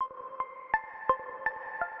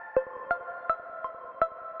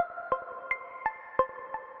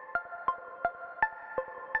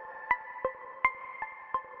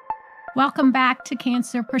Welcome back to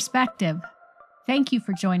Cancer Perspective. Thank you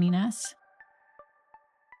for joining us.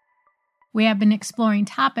 We have been exploring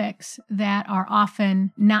topics that are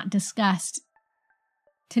often not discussed.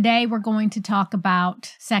 Today we're going to talk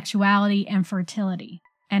about sexuality and fertility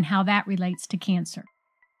and how that relates to cancer.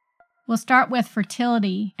 We'll start with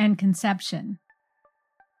fertility and conception.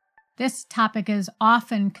 This topic is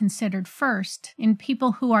often considered first in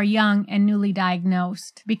people who are young and newly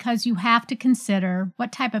diagnosed because you have to consider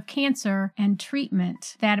what type of cancer and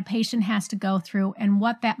treatment that a patient has to go through and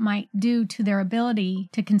what that might do to their ability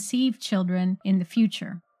to conceive children in the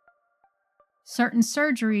future. Certain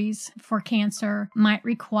surgeries for cancer might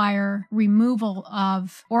require removal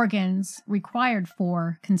of organs required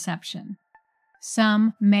for conception.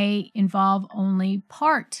 Some may involve only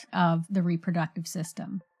part of the reproductive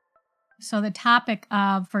system. So the topic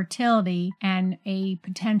of fertility and a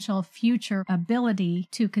potential future ability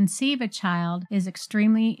to conceive a child is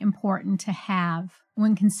extremely important to have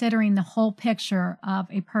when considering the whole picture of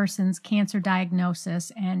a person's cancer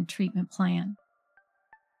diagnosis and treatment plan.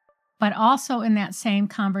 But also in that same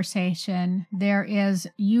conversation, there is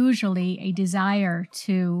usually a desire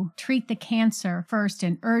to treat the cancer first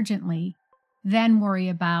and urgently, then worry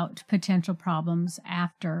about potential problems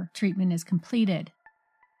after treatment is completed.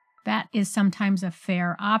 That is sometimes a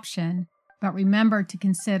fair option, but remember to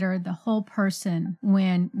consider the whole person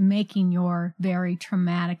when making your very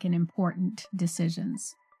traumatic and important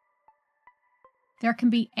decisions. There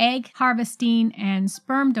can be egg harvesting and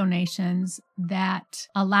sperm donations that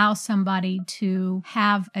allow somebody to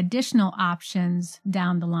have additional options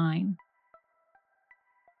down the line.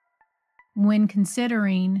 When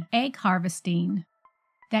considering egg harvesting,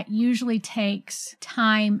 that usually takes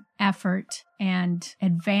time, effort, and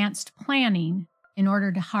advanced planning in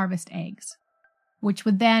order to harvest eggs, which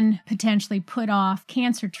would then potentially put off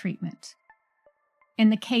cancer treatment. In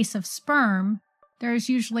the case of sperm, there is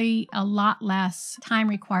usually a lot less time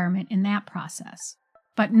requirement in that process,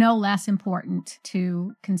 but no less important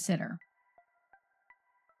to consider.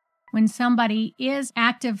 When somebody is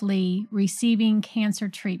actively receiving cancer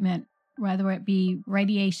treatment, whether it be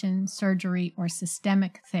radiation, surgery, or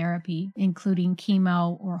systemic therapy, including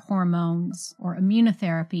chemo or hormones or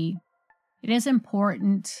immunotherapy, it is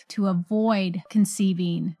important to avoid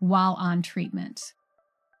conceiving while on treatment.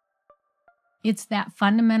 It's that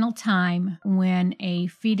fundamental time when a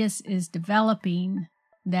fetus is developing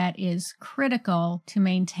that is critical to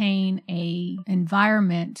maintain an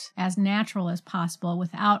environment as natural as possible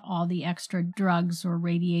without all the extra drugs or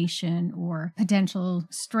radiation or potential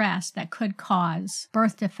stress that could cause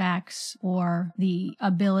birth defects or the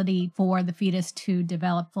ability for the fetus to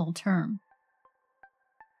develop full term.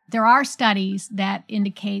 There are studies that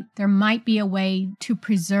indicate there might be a way to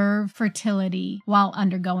preserve fertility while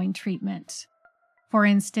undergoing treatment. For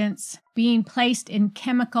instance, being placed in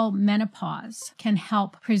chemical menopause can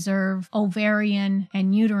help preserve ovarian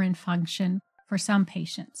and uterine function for some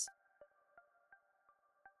patients.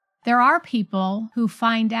 There are people who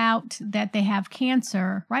find out that they have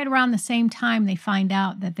cancer right around the same time they find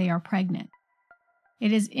out that they are pregnant.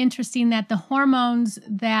 It is interesting that the hormones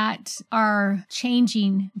that are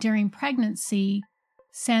changing during pregnancy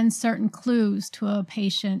send certain clues to a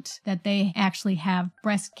patient that they actually have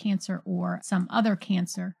breast cancer or some other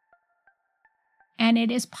cancer. And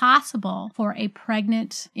it is possible for a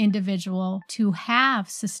pregnant individual to have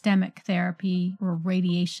systemic therapy or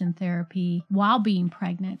radiation therapy while being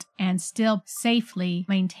pregnant and still safely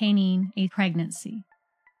maintaining a pregnancy.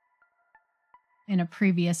 In a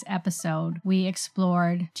previous episode, we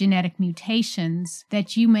explored genetic mutations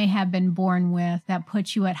that you may have been born with that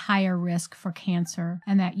put you at higher risk for cancer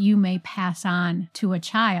and that you may pass on to a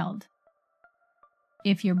child.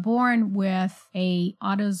 If you're born with an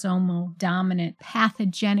autosomal dominant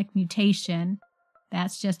pathogenic mutation,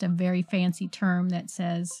 that's just a very fancy term that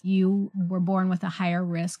says you were born with a higher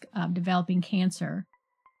risk of developing cancer.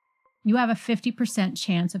 You have a 50%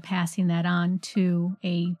 chance of passing that on to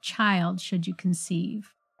a child should you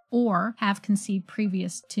conceive or have conceived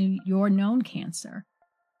previous to your known cancer.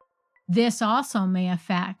 This also may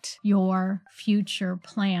affect your future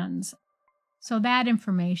plans. So that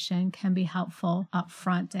information can be helpful up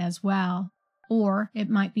front as well, or it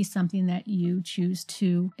might be something that you choose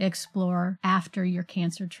to explore after your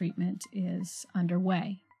cancer treatment is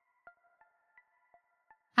underway.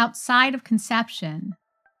 Outside of conception,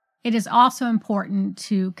 it is also important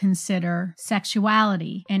to consider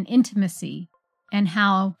sexuality and intimacy and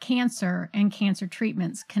how cancer and cancer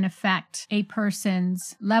treatments can affect a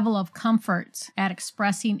person's level of comfort at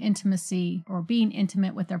expressing intimacy or being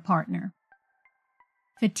intimate with their partner.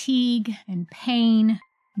 Fatigue and pain,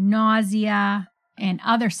 nausea, and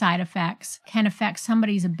other side effects can affect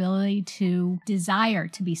somebody's ability to desire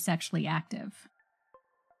to be sexually active.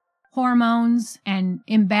 Hormones and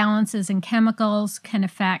imbalances in chemicals can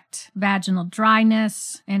affect vaginal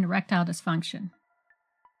dryness and erectile dysfunction.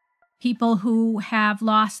 People who have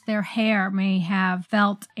lost their hair may have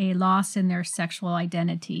felt a loss in their sexual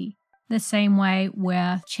identity. The same way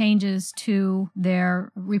with changes to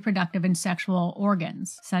their reproductive and sexual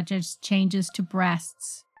organs, such as changes to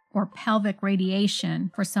breasts or pelvic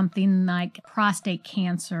radiation for something like prostate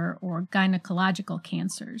cancer or gynecological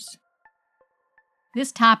cancers.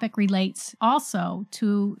 This topic relates also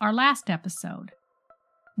to our last episode.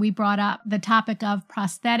 We brought up the topic of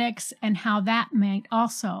prosthetics and how that might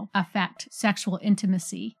also affect sexual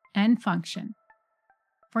intimacy and function.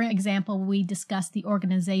 For example, we discussed the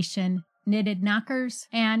organization knitted knockers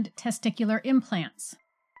and testicular implants.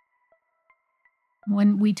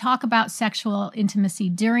 When we talk about sexual intimacy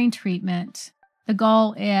during treatment, the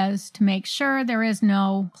goal is to make sure there is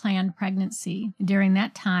no planned pregnancy during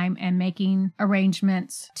that time and making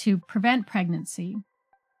arrangements to prevent pregnancy.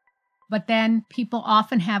 But then people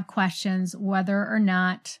often have questions whether or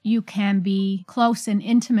not you can be close and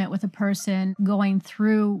intimate with a person going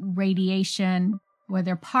through radiation, will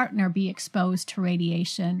their partner be exposed to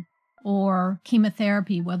radiation, or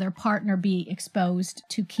chemotherapy, will their partner be exposed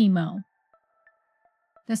to chemo.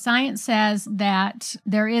 The science says that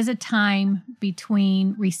there is a time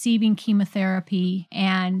between receiving chemotherapy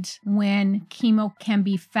and when chemo can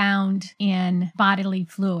be found in bodily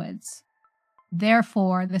fluids.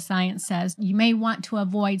 Therefore, the science says you may want to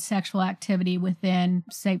avoid sexual activity within,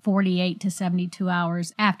 say, 48 to 72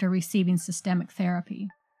 hours after receiving systemic therapy.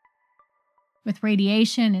 With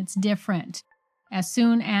radiation, it's different. As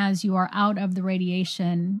soon as you are out of the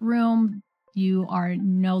radiation room, you are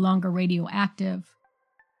no longer radioactive.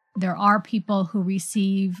 There are people who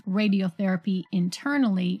receive radiotherapy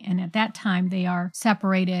internally, and at that time they are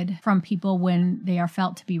separated from people when they are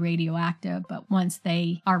felt to be radioactive. But once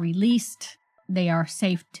they are released, they are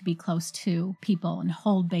safe to be close to people and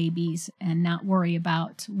hold babies and not worry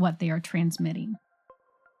about what they are transmitting.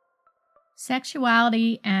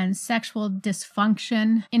 Sexuality and sexual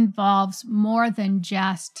dysfunction involves more than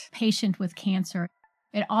just patient with cancer.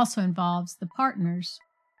 It also involves the partners.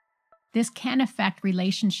 This can affect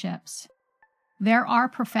relationships. There are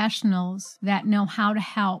professionals that know how to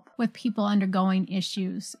help with people undergoing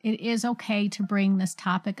issues. It is okay to bring this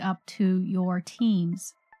topic up to your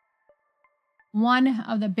teams. One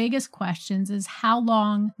of the biggest questions is how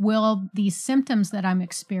long will these symptoms that I'm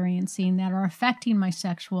experiencing that are affecting my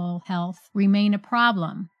sexual health remain a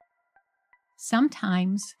problem?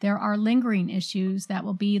 Sometimes there are lingering issues that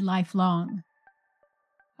will be lifelong.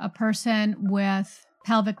 A person with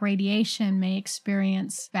pelvic radiation may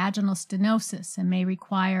experience vaginal stenosis and may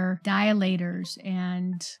require dilators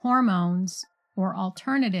and hormones or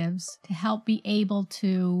alternatives to help be able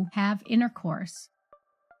to have intercourse.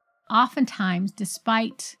 Oftentimes,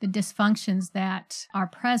 despite the dysfunctions that are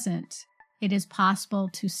present, it is possible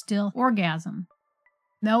to still orgasm.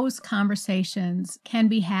 Those conversations can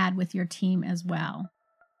be had with your team as well.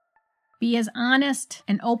 Be as honest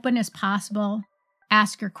and open as possible.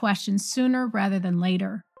 Ask your questions sooner rather than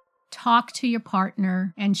later. Talk to your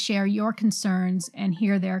partner and share your concerns and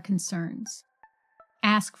hear their concerns.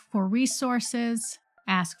 Ask for resources.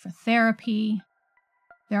 Ask for therapy.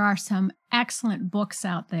 There are some excellent books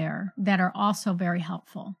out there that are also very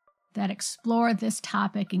helpful, that explore this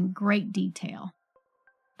topic in great detail.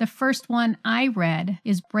 The first one I read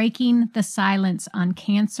is Breaking the Silence on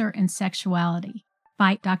Cancer and Sexuality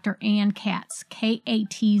by Dr. Ann Katz,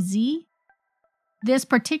 K-A-T-Z. This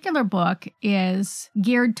particular book is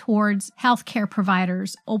geared towards healthcare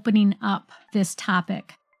providers opening up this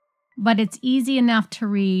topic, but it's easy enough to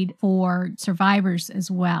read for survivors as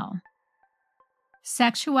well.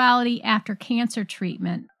 Sexuality After Cancer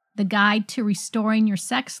Treatment, The Guide to Restoring Your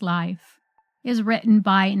Sex Life, is written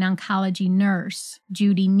by an oncology nurse,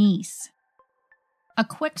 Judy Neese. A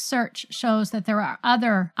quick search shows that there are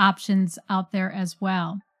other options out there as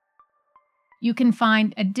well. You can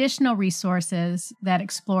find additional resources that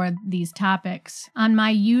explore these topics on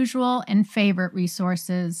my usual and favorite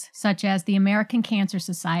resources, such as the American Cancer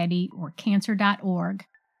Society, or cancer.org,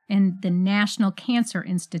 and the National Cancer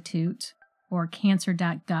Institute, or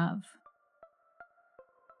cancer.gov.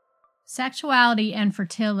 Sexuality and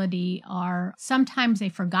fertility are sometimes a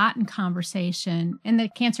forgotten conversation in the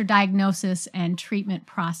cancer diagnosis and treatment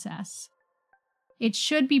process. It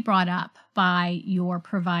should be brought up by your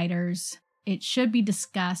providers. It should be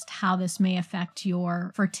discussed how this may affect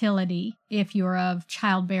your fertility if you're of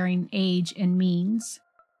childbearing age and means.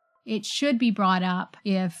 It should be brought up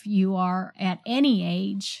if you are at any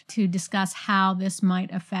age to discuss how this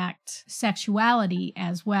might affect sexuality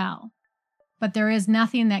as well. But there is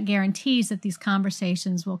nothing that guarantees that these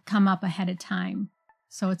conversations will come up ahead of time.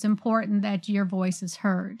 So it's important that your voice is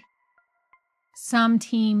heard. Some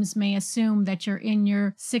teams may assume that you're in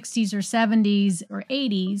your 60s or 70s or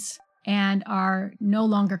 80s and are no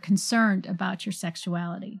longer concerned about your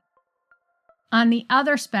sexuality. On the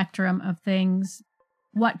other spectrum of things,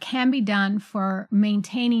 what can be done for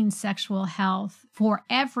maintaining sexual health for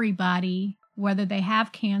everybody, whether they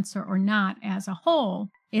have cancer or not as a whole,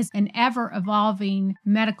 is an ever-evolving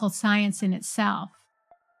medical science in itself.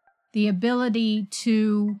 The ability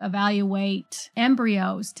to evaluate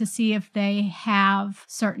embryos to see if they have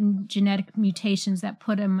certain genetic mutations that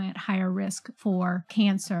put them at higher risk for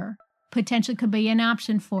cancer potentially could be an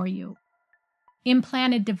option for you.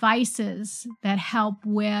 Implanted devices that help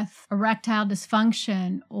with erectile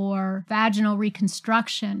dysfunction or vaginal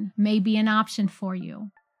reconstruction may be an option for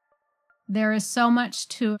you. There is so much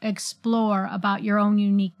to explore about your own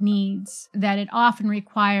unique needs that it often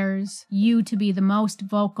requires you to be the most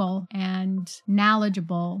vocal and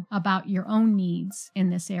knowledgeable about your own needs in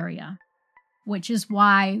this area, which is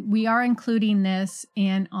why we are including this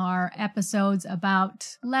in our episodes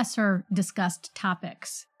about lesser discussed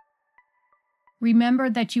topics. Remember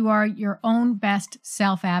that you are your own best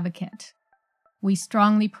self-advocate. We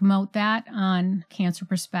strongly promote that on Cancer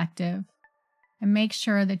Perspective. And make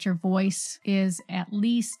sure that your voice is at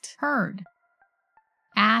least heard.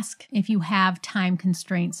 Ask if you have time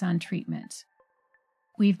constraints on treatment.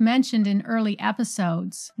 We've mentioned in early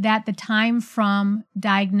episodes that the time from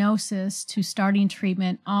diagnosis to starting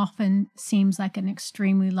treatment often seems like an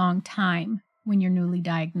extremely long time when you're newly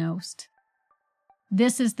diagnosed.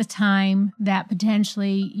 This is the time that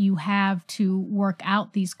potentially you have to work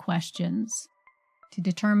out these questions to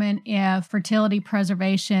determine if fertility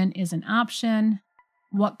preservation is an option,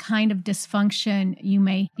 what kind of dysfunction you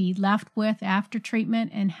may be left with after treatment,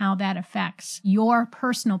 and how that affects your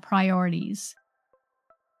personal priorities.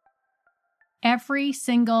 Every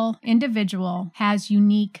single individual has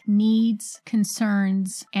unique needs,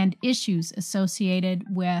 concerns, and issues associated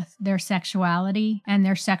with their sexuality and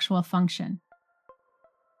their sexual function.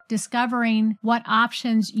 Discovering what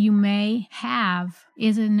options you may have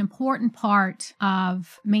is an important part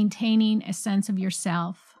of maintaining a sense of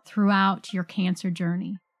yourself throughout your cancer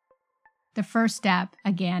journey. The first step,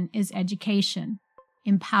 again, is education,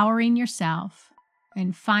 empowering yourself,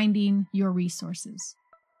 and finding your resources.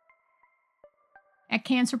 At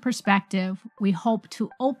Cancer Perspective, we hope to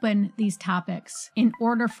open these topics in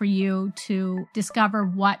order for you to discover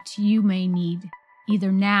what you may need,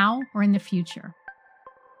 either now or in the future.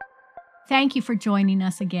 Thank you for joining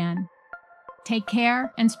us again. Take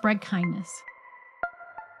care and spread kindness.